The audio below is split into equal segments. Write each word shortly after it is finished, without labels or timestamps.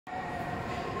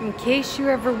In case you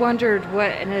ever wondered what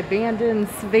an abandoned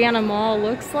Savannah mall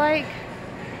looks like,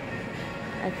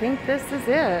 I think this is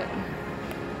it.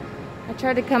 I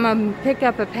tried to come up and pick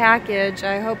up a package.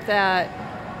 I hope that,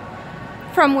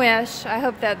 from Wish, I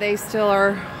hope that they still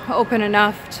are open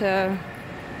enough to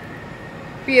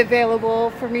be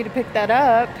available for me to pick that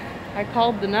up. I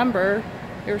called the number.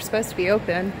 They were supposed to be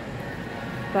open.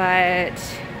 But,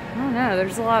 I don't know,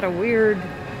 there's a lot of weird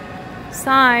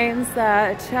signs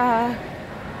that I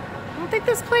don't think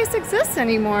this place exists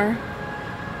anymore,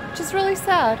 which is really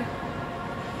sad.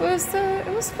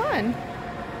 It was fun.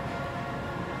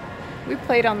 We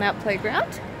played on that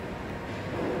playground.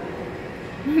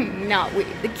 Not we,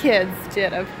 the kids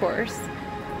did, of course.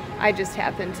 I just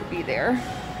happened to be there.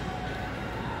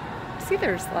 See,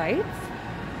 there's lights.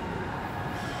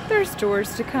 There's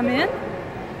doors to come in.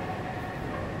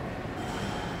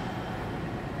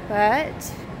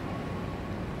 But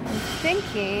I'm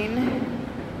thinking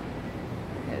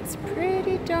it's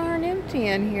pretty darn empty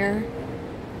in here.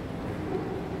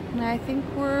 And I think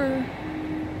we're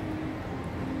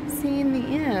seeing the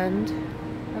end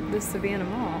of the Savannah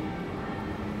Mall.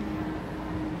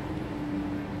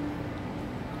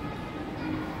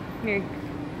 Here,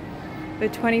 the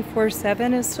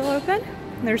 24/7 is still open.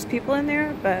 There's people in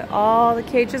there, but all the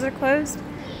cages are closed.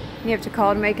 You have to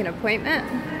call to make an appointment.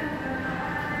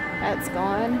 That's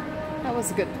gone. That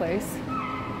was a good place.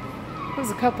 There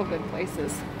was a couple good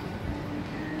places.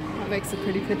 That makes a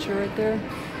pretty picture right there.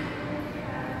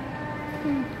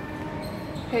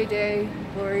 Heyday,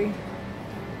 Glory.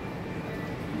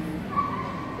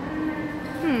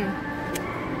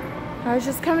 I was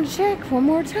just coming to check one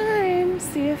more time,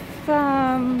 see if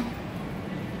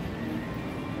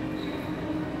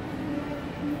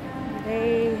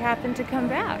they happened to come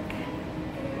back.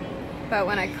 But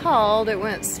when I called, it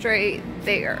went straight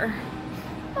there.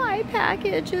 My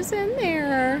package is in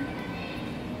there.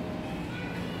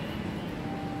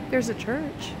 There's a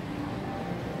church.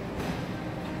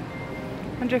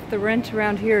 Wonder if the rent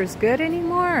around here is good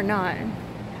anymore or not.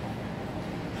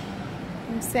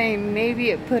 I'm saying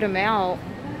maybe it put them out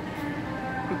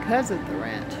because of the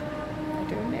rent. I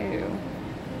don't know.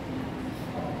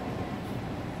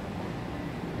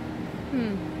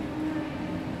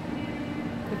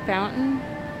 The fountain.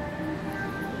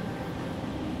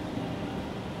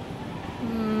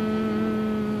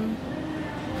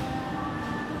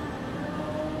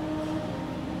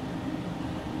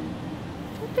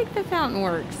 I don't think the fountain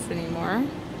works anymore.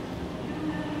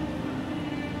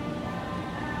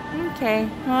 Okay,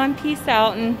 well, I'm peace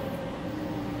out,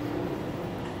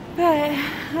 but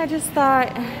I just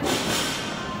thought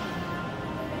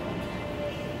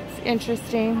it's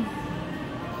interesting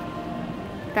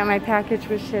that my package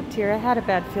was shipped here. I had a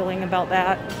bad feeling about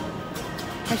that.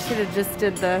 I should have just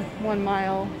did the 1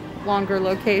 mile longer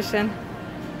location.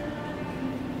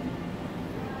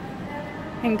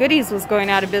 And Goodies was going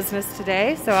out of business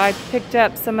today, so I picked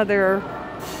up some of their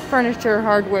furniture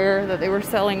hardware that they were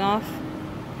selling off.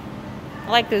 I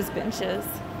like those benches.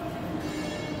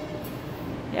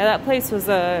 Yeah, that place was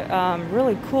a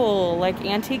really cool, like,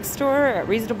 antique store at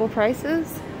reasonable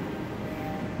prices.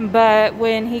 But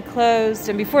when he closed,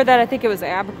 and before that I think it was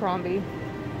Abercrombie.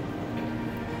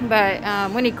 But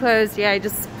when he closed, yeah, he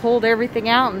just pulled everything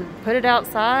out and put it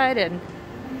outside, and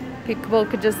people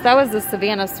could just, that was the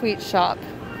Savannah sweet shop.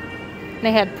 And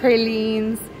they had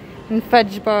pralines and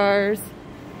fudge bars.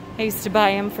 I used to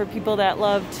buy them for people that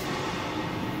loved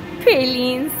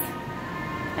pralines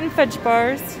and fudge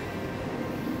bars.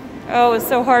 Oh, it was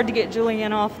so hard to get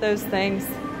Julian off those things.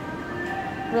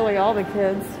 Really, all the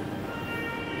kids.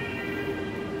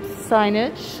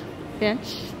 Signage,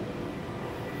 bench.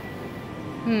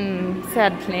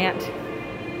 Sad plant.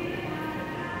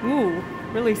 Ooh,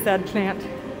 really sad plant.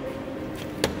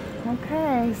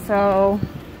 Okay, so.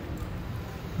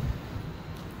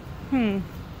 Ooh,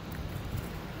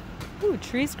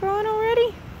 trees growing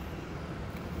already?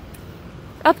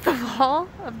 Up the wall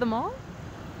of the mall?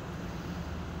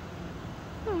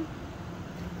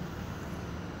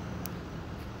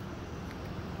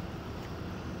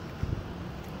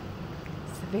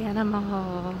 Savannah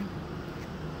Mall.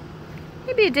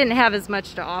 Maybe it didn't have as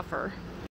much to offer.